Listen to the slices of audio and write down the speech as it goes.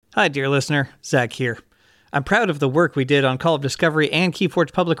Hi, dear listener. Zach here. I'm proud of the work we did on Call of Discovery and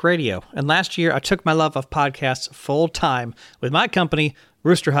Keyforge Public Radio, and last year I took my love of podcasts full-time with my company,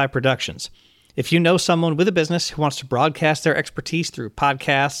 Rooster High Productions. If you know someone with a business who wants to broadcast their expertise through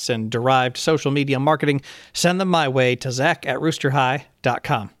podcasts and derived social media marketing, send them my way to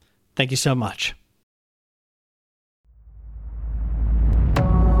zach@roosterhigh.com. Thank you so much.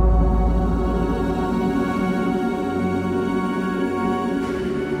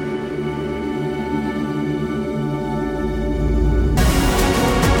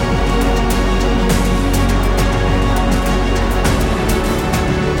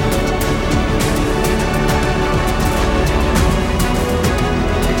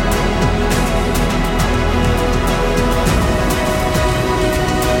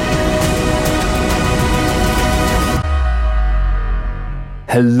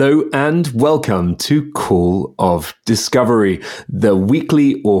 Hello and welcome to Call of Discovery, the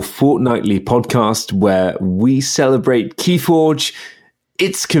weekly or fortnightly podcast where we celebrate Keyforge,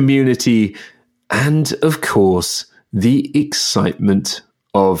 its community, and of course, the excitement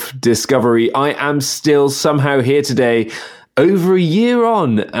of discovery. I am still somehow here today, over a year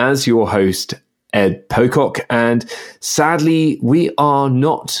on, as your host, Ed Pocock, and sadly, we are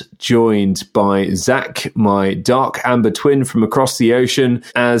not joined by Zach, my dark amber twin from across the ocean,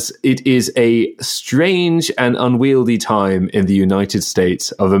 as it is a strange and unwieldy time in the United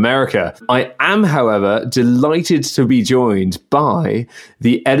States of America. I am, however, delighted to be joined by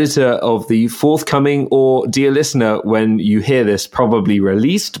the editor of the forthcoming, or dear listener, when you hear this, probably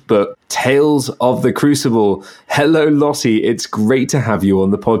released book, Tales of the Crucible. Hello, Lottie. It's great to have you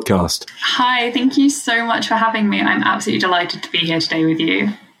on the podcast. Hi, thank you so much for having me. I'm absolutely delighted to be here today with you.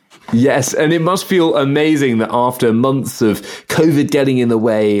 Yes, and it must feel amazing that after months of COVID getting in the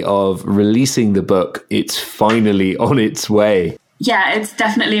way of releasing the book, it's finally on its way. Yeah, it's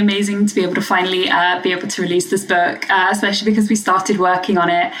definitely amazing to be able to finally be able to release this book, especially because we started working on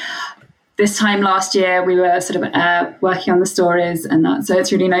it this time last year. We were sort of working on the stories and that. So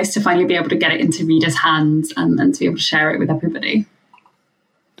it's really nice to finally be able to get it into readers' hands and to be able to share it with everybody.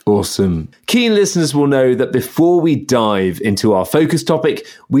 Awesome. Keen listeners will know that before we dive into our focus topic,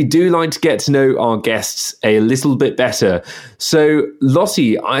 we do like to get to know our guests a little bit better. So,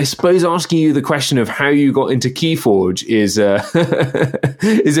 Lottie, I suppose asking you the question of how you got into Keyforge is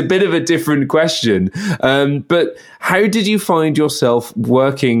is a bit of a different question. But how did you find yourself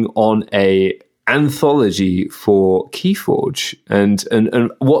working on a anthology for Keyforge? And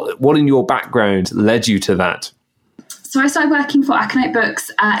what in your background led you to that? So I started working for Aconite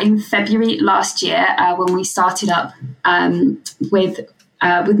Books in February last year when we started up with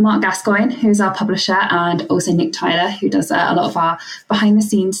Mark Gascoigne, who's our publisher, and also Nick Tyler, who does a lot of our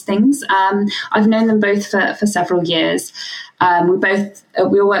behind-the-scenes things. I've known them both for several years. We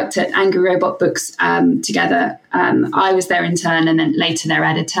all worked at Angry Robot Books together. I was their intern and then later their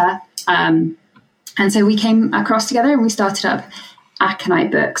editor. And so we came across together and we started up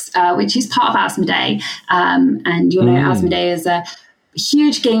Aconite Books, which is part of Asmodee. And you'll know Asmodee is a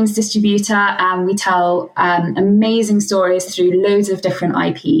huge games distributor, and we tell amazing stories through loads of different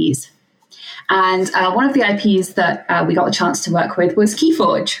IPs. And one of the IPs that we got the chance to work with was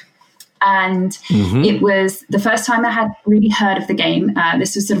Keyforge. And it was the first time I had really heard of the game.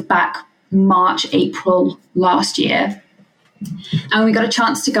 This was sort of back March, April last year. And we got a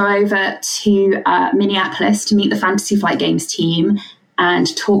chance to go over to Minneapolis to meet the Fantasy Flight Games team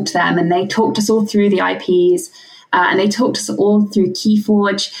and talk to them. And they talked us all through the IPs and they talked us all through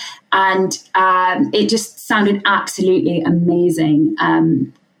Keyforge. And it just sounded absolutely amazing.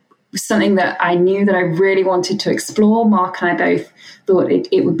 Something that I knew that I really wanted to explore. Mark and I both thought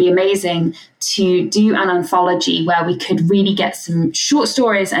it would be amazing to do an anthology where we could really get some short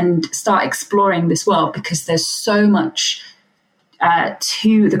stories and start exploring this world, because there's so much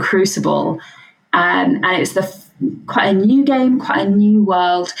to the Crucible, and it's quite a new game, quite a new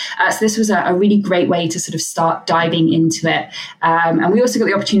world. So this was a really great way to sort of start diving into it. And we also got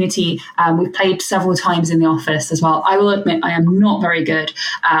the opportunity, we've played several times in the office as well. I will admit I am not very good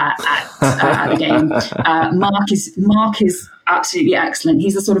at the game. Mark is absolutely excellent.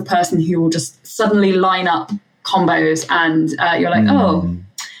 He's the sort of person who will just suddenly line up combos and you're like, oh,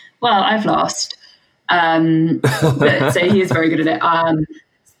 well, I've lost. So he is very good at it.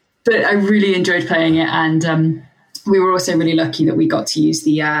 But I really enjoyed playing it, and we were also really lucky that we got to use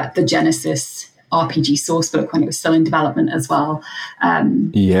the Genesis RPG sourcebook when it was still in development as well. So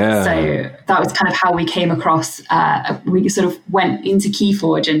that was kind of how we came across. We sort of went into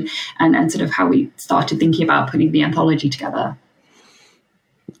Keyforge and sort of how we started thinking about putting the anthology together.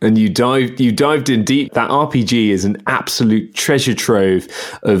 And you dived in deep. That RPG is an absolute treasure trove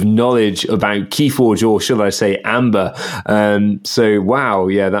of knowledge about Keyforge, or should I say Amber. So wow,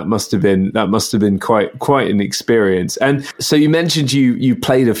 yeah, that must have been quite an experience. And so you mentioned you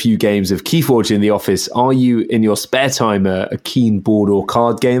played a few games of Keyforge in the office. Are you in your spare time a keen board or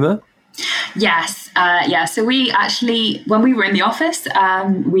card gamer? Yes. So we actually, when we were in the office,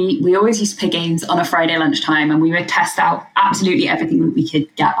 we always used to play games on a Friday lunchtime, and we would test out absolutely everything that we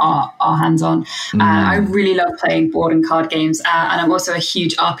could get our hands on. I really love playing board and card games, and I'm also a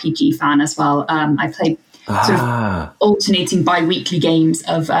huge RPG fan as well. I play sort of alternating bi-weekly games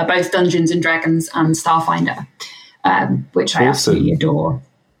of both Dungeons and Dragons and Starfinder, which I absolutely adore.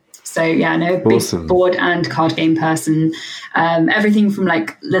 So yeah, big board and card game person. Everything from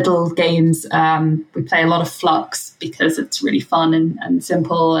like little games. We play a lot of Flux because it's really fun and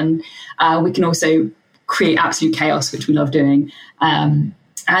simple, and we can also create absolute chaos, which we love doing. One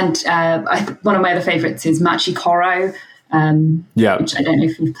of my other favourites is Machi Koro, which I don't know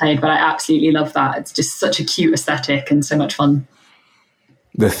if you've played, but I absolutely love that. It's just such a cute aesthetic and so much fun.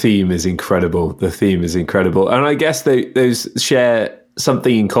 The theme is incredible. And I guess those share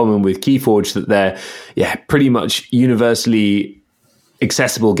something in common with Keyforge, that they're pretty much universally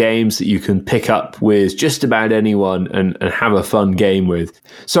accessible games that you can pick up with just about anyone and have a fun game with.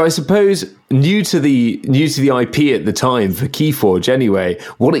 So I suppose new to the IP at the time for Keyforge anyway,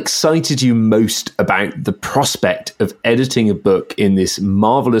 what excited you most about the prospect of editing a book in this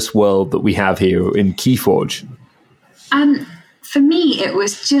marvelous world that we have here in Keyforge? For me, it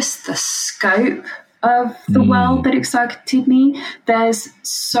was just the scope of the world that excited me. There's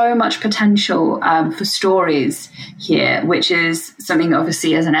so much potential for stories here, which is something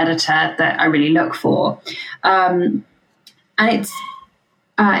obviously as an editor that I really look for. And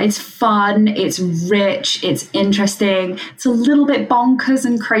it's fun, it's rich, it's interesting, it's a little bit bonkers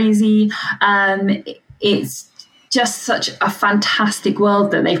and crazy. It's just such a fantastic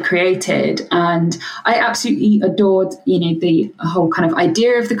world that they've created, and I absolutely adored, the whole kind of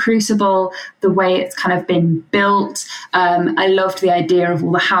idea of the Crucible, the way it's kind of been built. I loved the idea of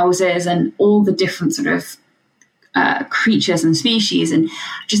all the houses and all the different sort of creatures and species, and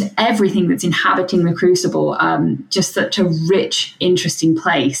just everything that's inhabiting the Crucible. Just such a rich, interesting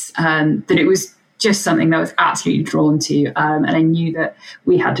place that it was just something that I was absolutely drawn to, and I knew that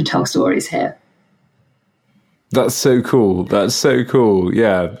we had to tell stories here. That's so cool.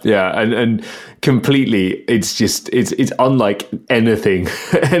 Yeah. And completely, it's unlike anything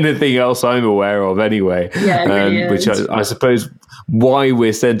else I'm aware of anyway. Yeah, it really is. Which I suppose why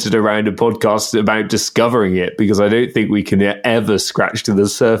we're centered around a podcast about discovering it, because I don't think we can ever scratch to the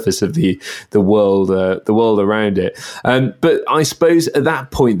surface of the world around it. But I suppose at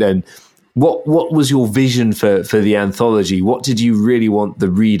that point then, what was your vision for the anthology? What did you really want the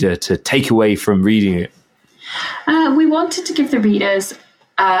reader to take away from reading it? We wanted to give the readers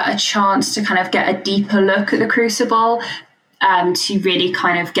a chance to kind of get a deeper look at the Crucible, to really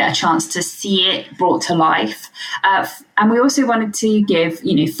kind of get a chance to see it brought to life. And we also wanted to give,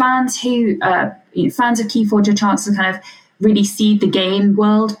 fans fans of Keyforge a chance to kind of really see the game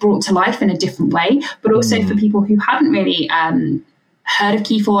world brought to life in a different way, but also for people who hadn't really heard of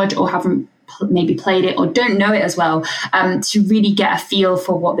Keyforge or haven't maybe played it or don't know it as well, to really get a feel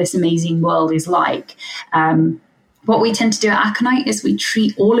for what this amazing world is like. What we tend to do at Aconite is we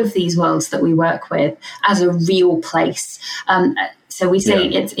treat all of these worlds that we work with as a real place. So we say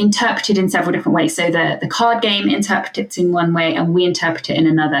it's interpreted in several different ways. So the card game interprets it in one way and we interpret it in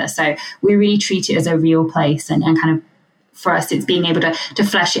another. So we really treat it as a real place, and kind of, for us, it's being able to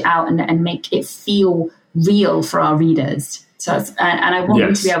flesh it out and make it feel real for our readers. So and I want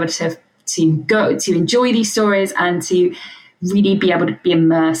them to be able to go to enjoy these stories and to really be able to be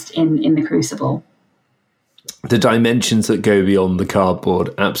immersed in the Crucible. The dimensions that go beyond the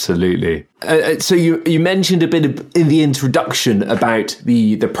cardboard, absolutely. So you mentioned a bit in the introduction about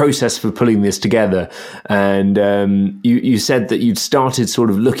the process for pulling this together, and you said that you'd started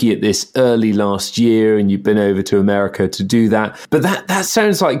sort of looking at this early last year, and you've been over to America to do that. But that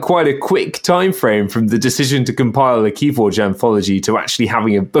sounds like quite a quick time frame from the decision to compile a Keyforge anthology to actually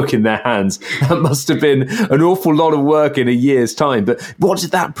having a book in their hands. That must have been an awful lot of work in a year's time. But what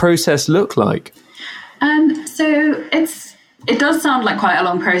did that process look like? So it does sound like quite a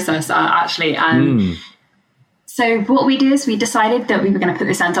long process, actually. So what we did is we decided that we were going to put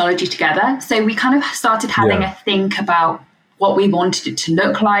this anthology together. So we kind of started having a think about what we wanted it to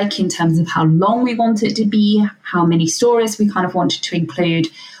look like in terms of how long we wanted it to be, how many stories we kind of wanted to include.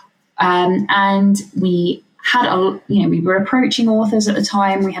 And we had we were approaching authors at the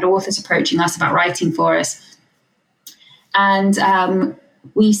time. We had authors approaching us about writing for us. And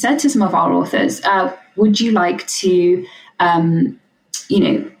we said to some of our authors, would you like to,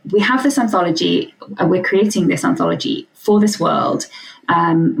 we have this anthology, we're creating this anthology for this world.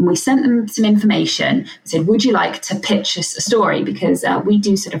 And we sent them some information. We said, would you like to pitch us a story? Because we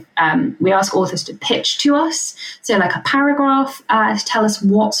do we ask authors to pitch to us. So like a paragraph to tell us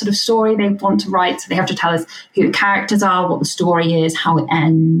what sort of story they want to write. So they have to tell us who the characters are, what the story is, how it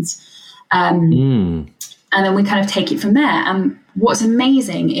ends. And then we kind of take it from there. And what's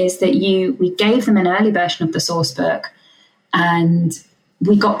amazing is that we gave them an early version of the source book, and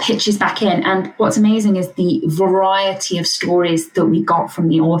we got pitches back in. And what's amazing is the variety of stories that we got from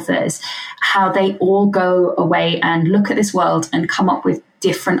the authors, how they all go away and look at this world and come up with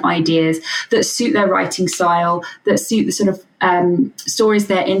different ideas that suit their writing style, that suit the sort of stories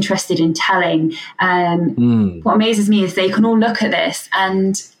they're interested in telling. What amazes me is they can all look at this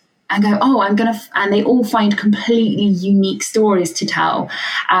and go, and they all find completely unique stories to tell.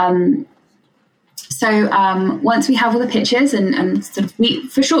 So once we have all the pitches and sort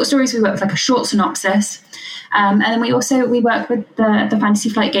of for short stories, we work with like a short synopsis. And then we work with the Fantasy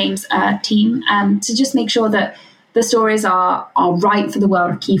Flight Games team to just make sure that the stories are right for the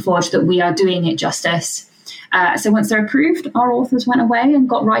world of Keyforge, that we are doing it justice. So once they're approved, our authors went away and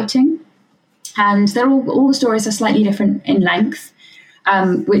got writing. And they're all the stories are slightly different in length,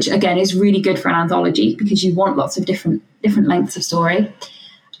 which again is really good for an anthology because you want lots of different lengths of story.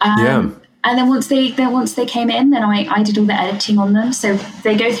 And then once they came in, then I did all the editing on them. So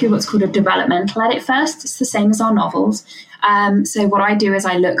they go through what's called a developmental edit first. It's the same as our novels. So what I do is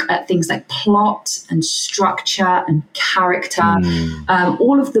I look at things like plot and structure and character,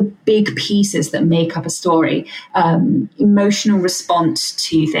 all of the big pieces that make up a story, emotional response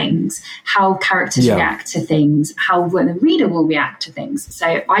to things, how characters react to things, how the reader will react to things.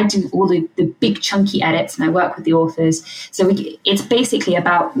 So I do all the big chunky edits, and I work with the authors. So it's basically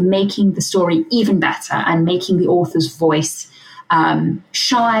about making the story even better and making the author's voice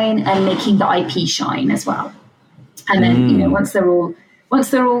shine and making the IP shine as well. And then, once they're all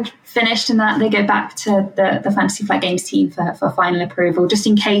finished and that, they go back to the Fantasy Flight Games team for final approval, just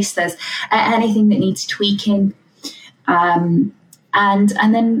in case there's anything that needs tweaking. And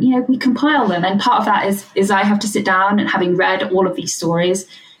then, we compile them. And part of that is I have to sit down and, having read all of these stories,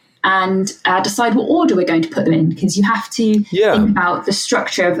 and decide what order we're going to put them in, because you have to think about the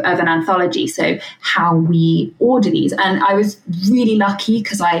structure of an anthology. So how we order these. And I was really lucky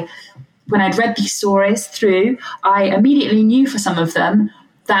because when I'd read these stories through, I immediately knew for some of them,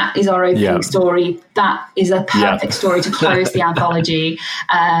 that is our opening story. That is a perfect story to close the anthology.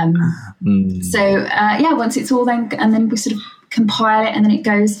 Once it's all then we sort of compile it, and then it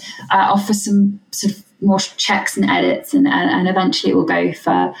goes off for some sort of more checks and edits, and eventually it will go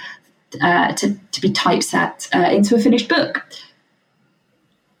for to be typeset into a finished book.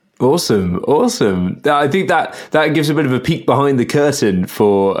 Awesome. I think that gives a bit of a peek behind the curtain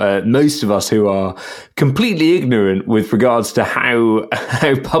for most of us who are completely ignorant with regards to how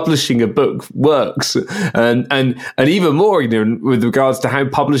publishing a book works, and even more ignorant with regards to how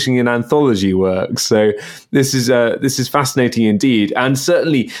publishing an anthology works. So this is fascinating indeed, and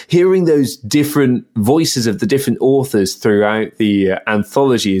certainly hearing those different voices of the different authors throughout the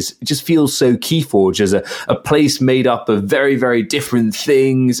anthologies just feels so Keyforge as a place made up of very, very different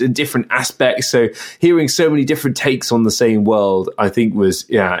things and different aspects. So hearing so many different takes on the same world, I think was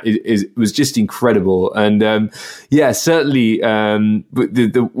just incredible. And certainly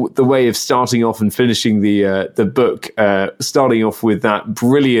the way of starting off and finishing the book, starting off with that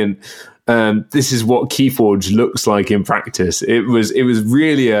brilliant. This is what Keyforge looks like in practice. It was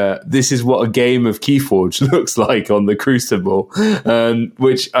really this is what a game of Keyforge looks like on the Crucible,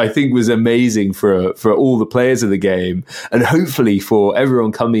 which I think was amazing for all the players of the game, and hopefully for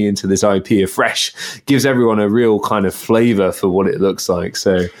everyone coming into this IP afresh, gives everyone a real kind of flavor for what it looks like.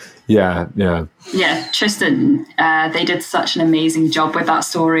 So yeah, Tristan, they did such an amazing job with that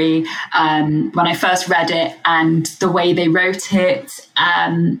story. When I first read it, and the way they wrote it,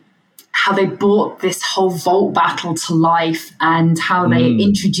 how they brought this whole vault battle to life, and how they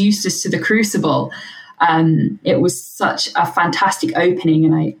introduced us to the Crucible. It was such a fantastic opening.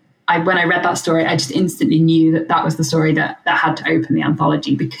 And I when I read that story, I just instantly knew that was the story that had to open the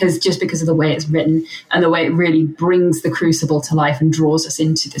anthology, because of the way it's written and the way it really brings the Crucible to life and draws us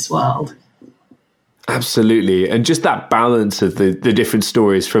into this world. Absolutely, and just that balance of the different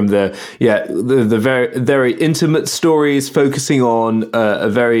stories, from the very very intimate stories focusing on a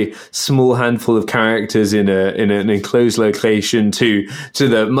very small handful of characters in an enclosed location to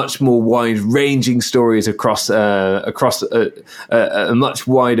the much more wide ranging stories across a much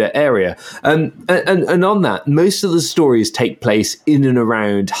wider area. And on that, most of the stories take place in and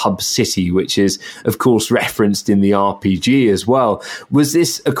around Hub City, which is of course referenced in the RPG as well. Was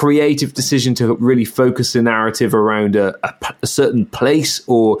this a creative decision to really focus the narrative around a certain place,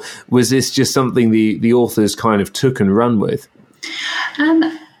 or was this just something the authors kind of took and run with?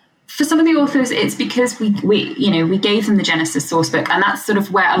 For some of the authors, it's because we gave them the Genesis sourcebook, and that's sort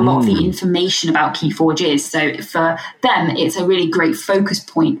of where a lot of the information about Keyforge is. So for them, it's a really great focus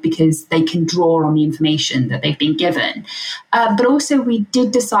point because they can draw on the information that they've been given. But also, we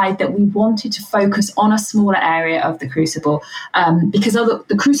did decide that we wanted to focus on a smaller area of the Crucible because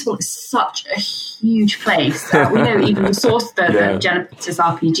the Crucible is such a huge place. We know even the source, the Genesis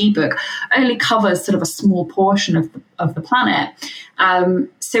RPG book, only covers sort of a small portion of the planet.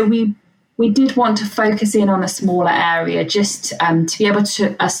 So we did want to focus in on a smaller area just to be able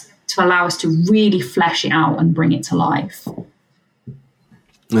to allow us to really flesh it out and bring it to life.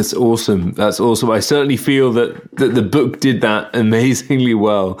 That's awesome. I certainly feel that the book did that amazingly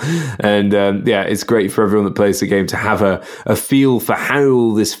well. And it's great for everyone that plays the game to have a feel for how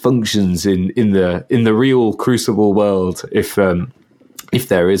all this functions in the real Crucible world, if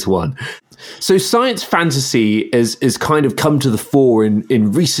there is one. So science fantasy has kind of come to the fore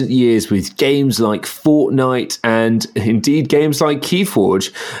in recent years with games like Fortnite and indeed games like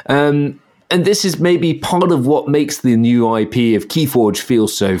Keyforge. And this is maybe part of what makes the new IP of Keyforge feel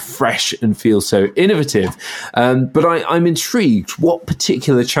so fresh and feel so innovative. But I'm intrigued, what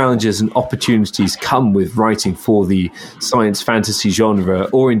particular challenges and opportunities come with writing for the science fantasy genre,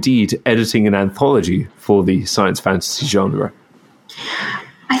 or indeed editing an anthology for the science fantasy genre?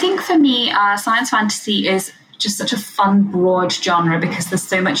 I think for me, science fantasy is just such a fun, broad genre because there's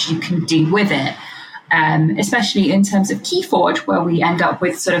so much you can do with it, especially in terms of Keyforge, where we end up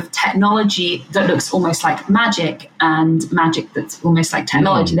with sort of technology that looks almost like magic and magic that's almost like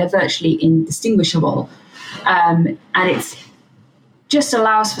technology. They're virtually indistinguishable. And it's just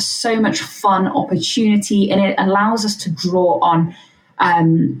allows for so much fun opportunity, and it allows us to draw on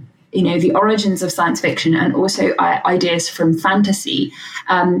the origins of science fiction and also ideas from fantasy.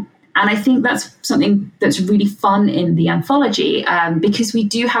 And I think that's something that's really fun in the anthology because we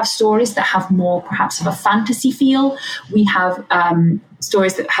do have stories that have more perhaps of a fantasy feel. We have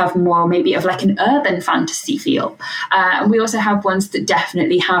stories that have more maybe of like an urban fantasy feel. And we also have ones that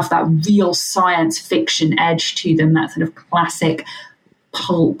definitely have that real science fiction edge to them, that sort of classic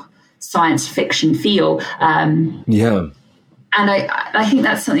pulp science fiction feel. And I think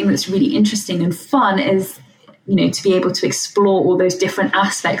that's something that's really interesting and fun is, to be able to explore all those different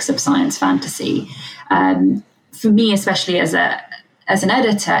aspects of science fantasy. For me, especially as an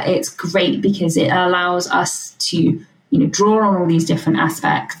editor, it's great because it allows us to, draw on all these different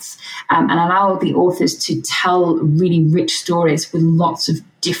aspects and allow the authors to tell really rich stories with lots of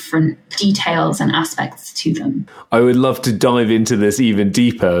different details and aspects to them. I would love to dive into this even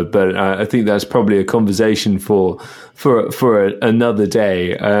deeper, but I think that's probably a conversation for another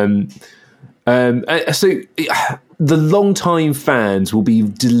day. So the long-time fans will be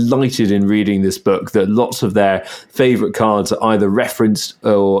delighted in reading this book that lots of their favourite cards are either referenced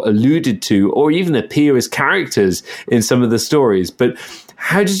or alluded to or even appear as characters in some of the stories. But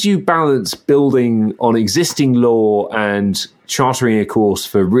how did you balance building on existing lore and chartering a course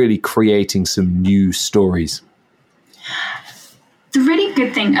for really creating some new stories? The really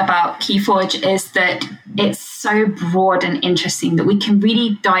good thing about Keyforge is that it's so broad and interesting that we can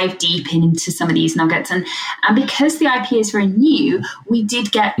really dive deep into some of these nuggets. And because the IP is very new, we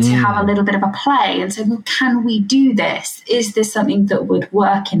did get to have a little bit of a play and say, well, can we do this? Is this something that would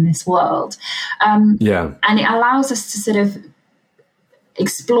work in this world? And it allows us to sort of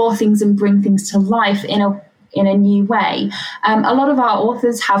explore things and bring things to life in a new way. A lot of our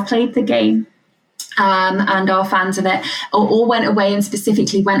authors have played the game and are fans of it, or went away and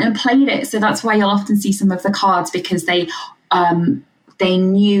specifically went and played it. So that's why you'll often see some of the cards, because they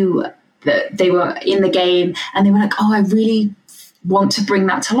knew that they were in the game and they were like, oh, I really want to bring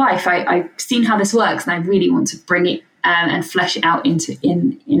that to life. I've seen how this works and I really want to bring it and flesh it out in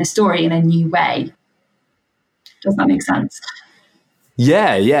a story in a new way. Does that make sense?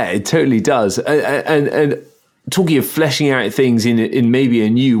 Yeah, it totally does. And talking of fleshing out things in maybe a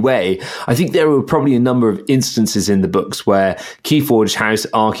new way, I think there were probably a number of instances in the books where Keyforge House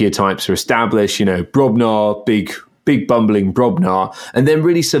archetypes are established. Brobnar, big big bumbling Brobnar, and then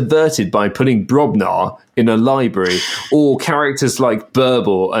really subverted by putting Brobnar in a library, or characters like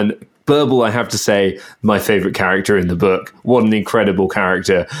Burble. And Burble, I have to say, my favorite character in the book. What an incredible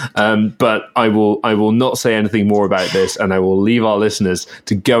character. But I will not say anything more about this, and I will leave our listeners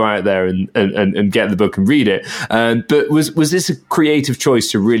to go out there and get the book and read it. But was this a creative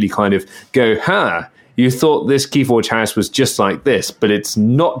choice to really kind of go, you thought this Keyforge house was just like this, but it's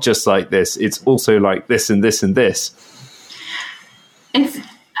not just like this. It's also like this and this and this. It's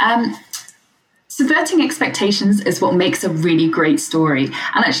subverting expectations is what makes a really great story.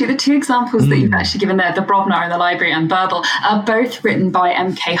 And actually, the two examples that you've actually given there, the Brobnar in the library and Burble, are both written by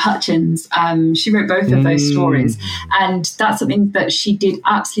M.K. Hutchins. She wrote both of those stories. And that's something that she did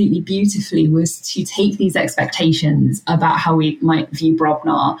absolutely beautifully, was to take these expectations about how we might view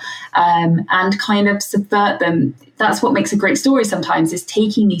Brobnar and kind of subvert them. That's what makes a great story sometimes, is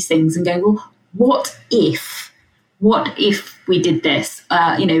taking these things and going, well, what if we did this?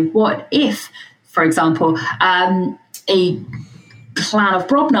 What if, for example, a clan of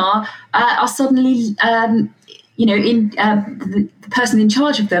Brobnar are suddenly, the person in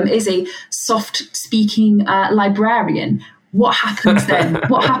charge of them is a soft-speaking librarian. What happens then?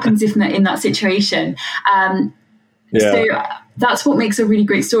 What happens if in that situation? So that's what makes a really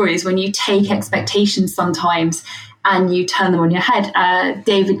great story, is when you take expectations sometimes and you turn them on your head.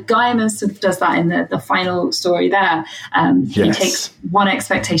 David Guymer sort of does that in the final story there. He takes one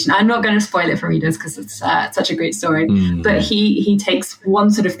expectation. I'm not going to spoil it for readers because it's such a great story. But he takes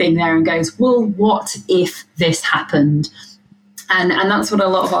one sort of thing there and goes, well, what if this happened? And that's what a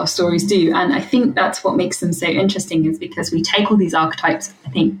lot of our stories do. And I think that's what makes them so interesting, is because we take all these archetypes, I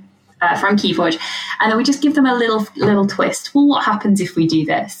think, from Keyforge, and then we just give them a little twist. Well, what happens if we do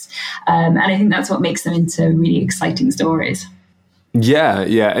this? And I think that's what makes them into really exciting stories. Yeah,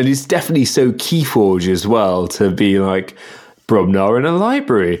 and it's definitely so Keyforge as well to be like Brobnar in a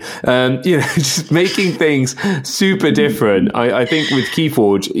library. Just making things super different. I think with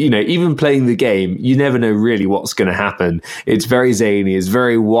Keyforge, even playing the game, you never know really what's going to happen. It's very zany, it's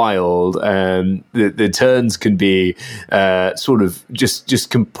very wild. The turns can be sort of just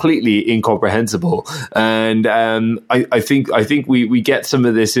completely incomprehensible. And I think we get some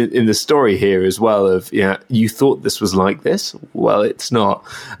of this in the story here as well. Of you thought this was like this? Well, it's not.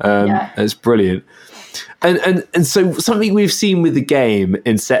 It's brilliant. And so something we've seen with the game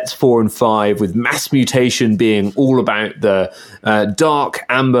in sets 4 and 5, with mass mutation being all about the dark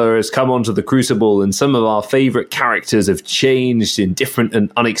amber has come onto the Crucible, and some of our favorite characters have changed in different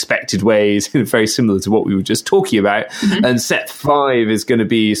and unexpected ways, very similar to what we were just talking about. And set 5 is going to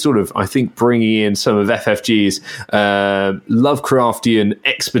be sort of, I think, bringing in some of FFG's Lovecraftian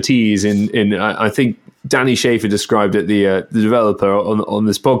expertise in I think Danny Schaefer described it, the developer on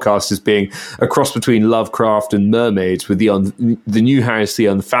this podcast, as being a cross between Lovecraft and mermaids, with the new house, the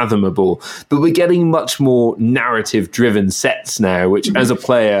unfathomable. But we're getting much more narrative-driven sets now, which as a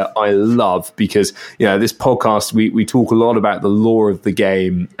player I love, because this podcast we talk a lot about the lore of the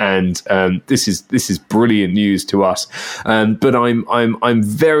game, and this is brilliant news to us. But I'm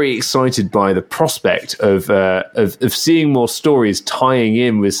very excited by the prospect of seeing more stories tying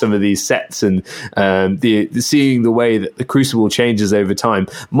in with some of these sets, and seeing the way that the Crucible changes over time.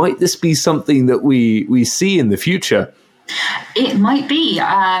 Might this be something that we see in the future? It might be.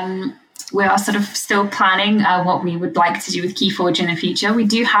 We are sort of still planning what we would like to do with Keyforge in the future. We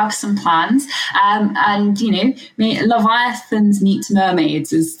do have some plans. Leviathans meet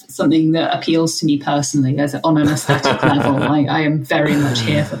mermaids is something that appeals to me personally on an aesthetic level. I am very much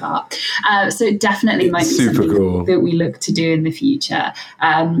here for that. So it definitely might be something cool that we look to do in the future.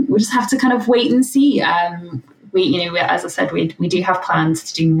 We'll just have to kind of wait and see. As I said, we do have plans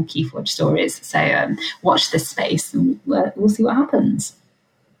to do more Keyforge stories. So watch this space and we'll see what happens.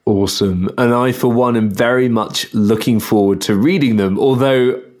 Awesome. And I, for one, am very much looking forward to reading them.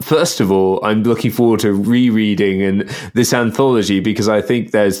 Although, first of all, I'm looking forward to rereading and this anthology, because I think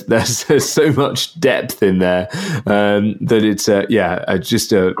there's so much depth in there that it's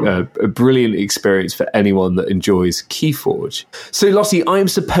just a brilliant experience for anyone that enjoys Keyforge. So, Lottie, I'm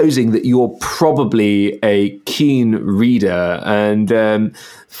supposing that you're probably a keen reader, and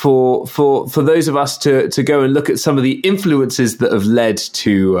for those of us to go and look at some of the influences that have led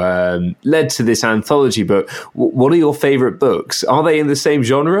to this anthology book, what are your favorite books? Are they in the same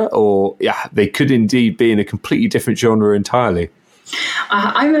genre, or they could indeed be in a completely different genre entirely?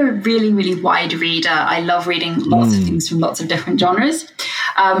 I'm a really, really wide reader. I love reading lots of things from lots of different genres.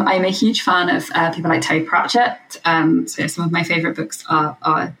 I'm a huge fan of people like Terry Pratchett. So some of my favorite books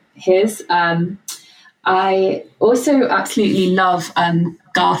are his. I also absolutely love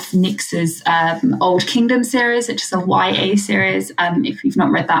Garth Nix's Old Kingdom series, which is a YA series. If you've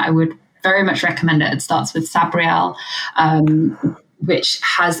not read that, I would very much recommend it. It starts with Sabriel, which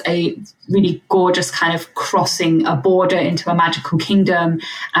has a really gorgeous kind of crossing a border into a magical kingdom.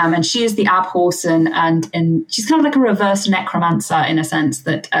 And she is the Abhorsen, and she's kind of like a reverse necromancer in a sense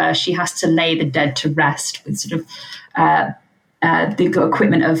that she has to lay the dead to rest with sort of the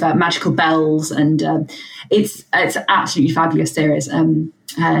equipment of magical bells. And it's an absolutely fabulous series. And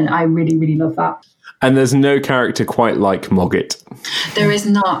I really, really love that. And there's no character quite like Mogget. There is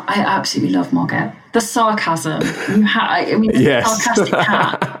not. I absolutely love Mogget. The sarcasm. Yes. Sarcastic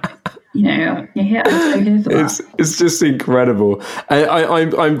cat. You're here. I'm so here for that. It's just incredible.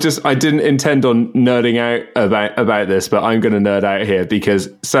 I didn't intend on nerding out about this, but I'm going to nerd out here because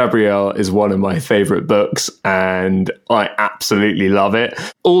Sabriel is one of my favorite books, and I absolutely love it.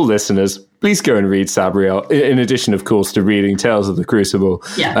 All listeners, please go and read Sabriel. In addition, of course, to reading Tales of the Crucible.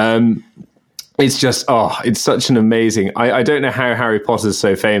 Yeah. It's just, it's such an amazing... I don't know how Harry Potter's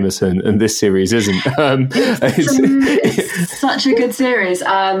so famous and this series isn't. It's such a good series.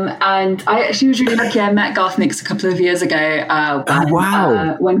 And I actually was really lucky. I met Garth Nix a couple of years ago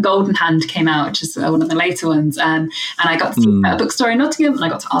when Golden Hand came out, which is one of the later ones. And I got to see him at a bookstore in Nottingham, and I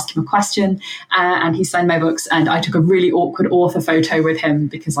got to ask him a question. And he signed my books, and I took a really awkward author photo with him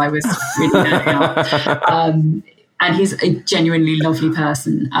because I was really nerding out. And he's a genuinely lovely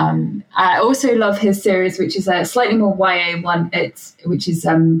person. I also love his series, which is a slightly more YA one, which is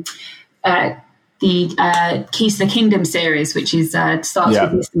the Keys to the Kingdom series, which is starts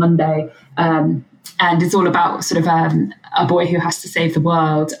with this Monday, and it's all about sort of a boy who has to save the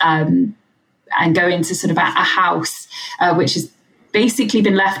world and go into sort of a house which has basically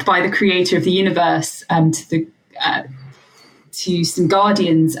been left by the creator of the universe to some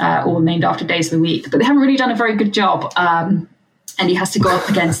guardians, all named after days of the week, but they haven't really done a very good job. And he has to go up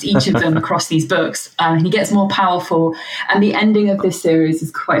against each of them across these books. And he gets more powerful. And the ending of this series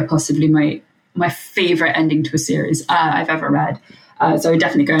is quite possibly my favorite ending to a series I've ever read. So I would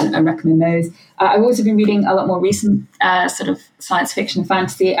definitely go and recommend those. I've also been reading a lot more recent sort of science fiction and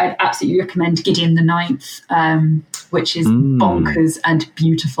fantasy. I'd absolutely recommend Gideon the Ninth, which is bonkers and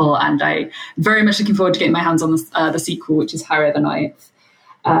beautiful. And I'm very much looking forward to getting my hands on the sequel, which is Harry the Ninth.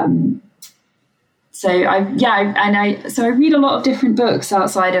 So I read a lot of different books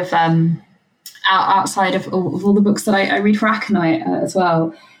outside of all the books that I read for Aconite as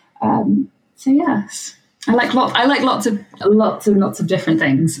well. So yes. I like lots of different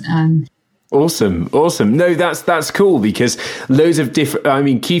things. Awesome. No, that's cool because loads of different. I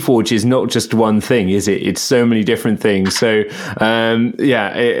mean, Keyforge is not just one thing, is it? It's so many different things. So, I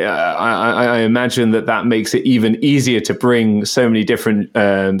imagine that makes it even easier to bring so many different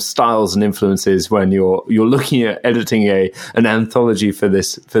styles and influences when you're looking at editing an anthology for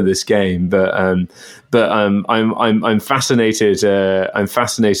this game. But I'm fascinated. I'm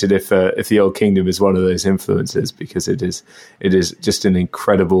fascinated if the Old Kingdom is one of those influences because it is just an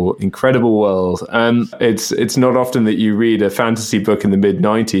incredible world. It's not often that you read a fantasy book in the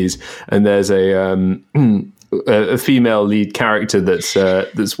mid-90s and there's a female lead character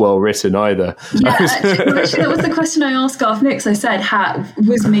that's well written either. Yeah, actually, that was the question I asked Garth Nix. I said,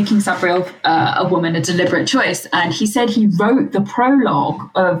 was making Sabriel a woman a deliberate choice? And he said he wrote the prologue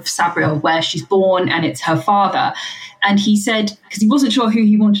of Sabriel where she's born and it's her father. And he said, because he wasn't sure who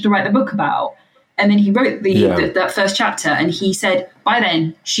he wanted to write the book about. And then he wrote that first chapter, and he said by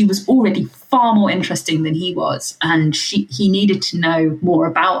then she was already far more interesting than he was, and he needed to know more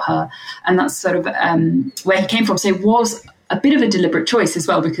about her, and that's sort of where he came from. So it was a bit of a deliberate choice as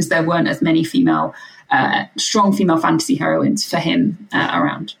well because there weren't as many strong female fantasy heroines for him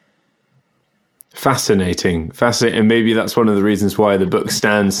around. Fascinating. And maybe that's one of the reasons why the book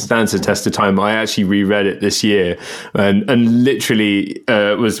stands the test of time. I actually reread it this year and literally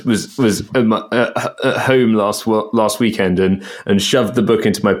was at home last weekend and shoved the book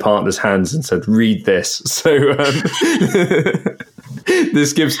into my partner's hands and said, "Read this." So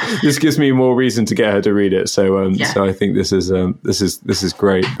this gives me more reason to get her to read it. So so I think this is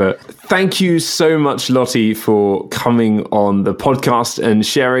great. But thank you so much, Lottie, for coming on the podcast and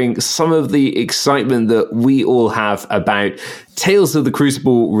sharing some of the excitement that we all have about Tales of the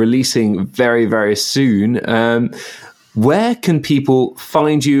Crucible releasing very, very soon. Where can people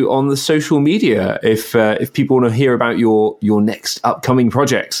find you on the social media if people want to hear about your next upcoming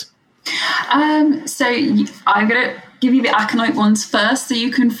projects? So I'm going to give you the Aconite ones first. So you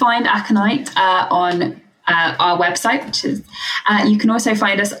can find Aconite on our website, which is you can also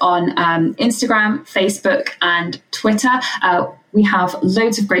find us on Instagram, Facebook, and Twitter. We have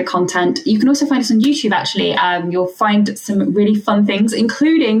loads of great content. You can also find us on YouTube, actually. You'll find some really fun things,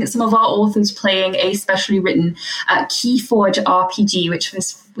 including some of our authors playing a specially written Keyforge RPG, which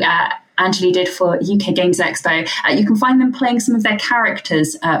was Angeli did for UK Games Expo. You can find them playing some of their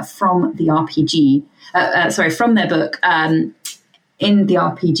characters from the RPG, from their book, in the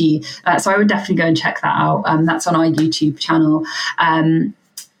RPG. So I would definitely go and check that out. That's on our YouTube channel.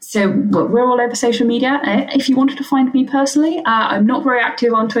 So we're all over social media. If you wanted to find me personally, I'm not very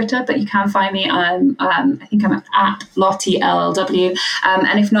active on Twitter, but you can find me. I think I'm at Lottie LLW.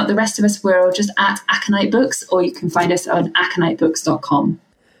 And if not, the rest of us, we're all just at Aconite Books, or you can find us on aconitebooks.com.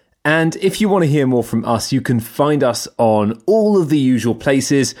 And if you want to hear more from us, you can find us on all of the usual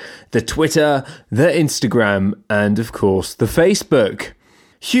places, the Twitter, the Instagram, and of course, the Facebook.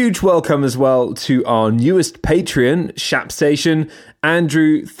 Huge welcome as well to our newest Patreon, ShapStation.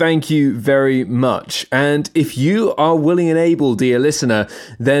 Andrew, thank you very much. And if you are willing and able, dear listener,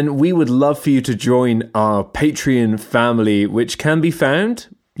 then we would love for you to join our Patreon family, which can be found,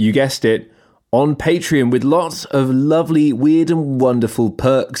 you guessed it, on Patreon, with lots of lovely, weird and wonderful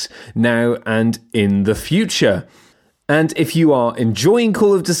perks now and in the future. And if you are enjoying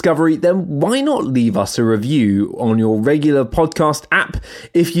Call of Discovery, then why not leave us a review on your regular podcast app?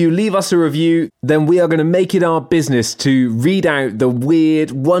 If you leave us a review, then we are going to make it our business to read out the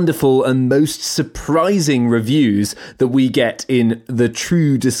weird, wonderful, and most surprising reviews that we get in the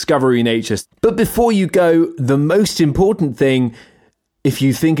true Discovery nature. But before you go, the most important thing, if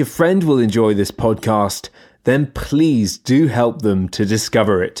you think a friend will enjoy this podcast, then please do help them to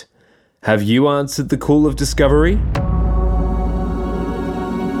discover it. Have you answered the call of discovery?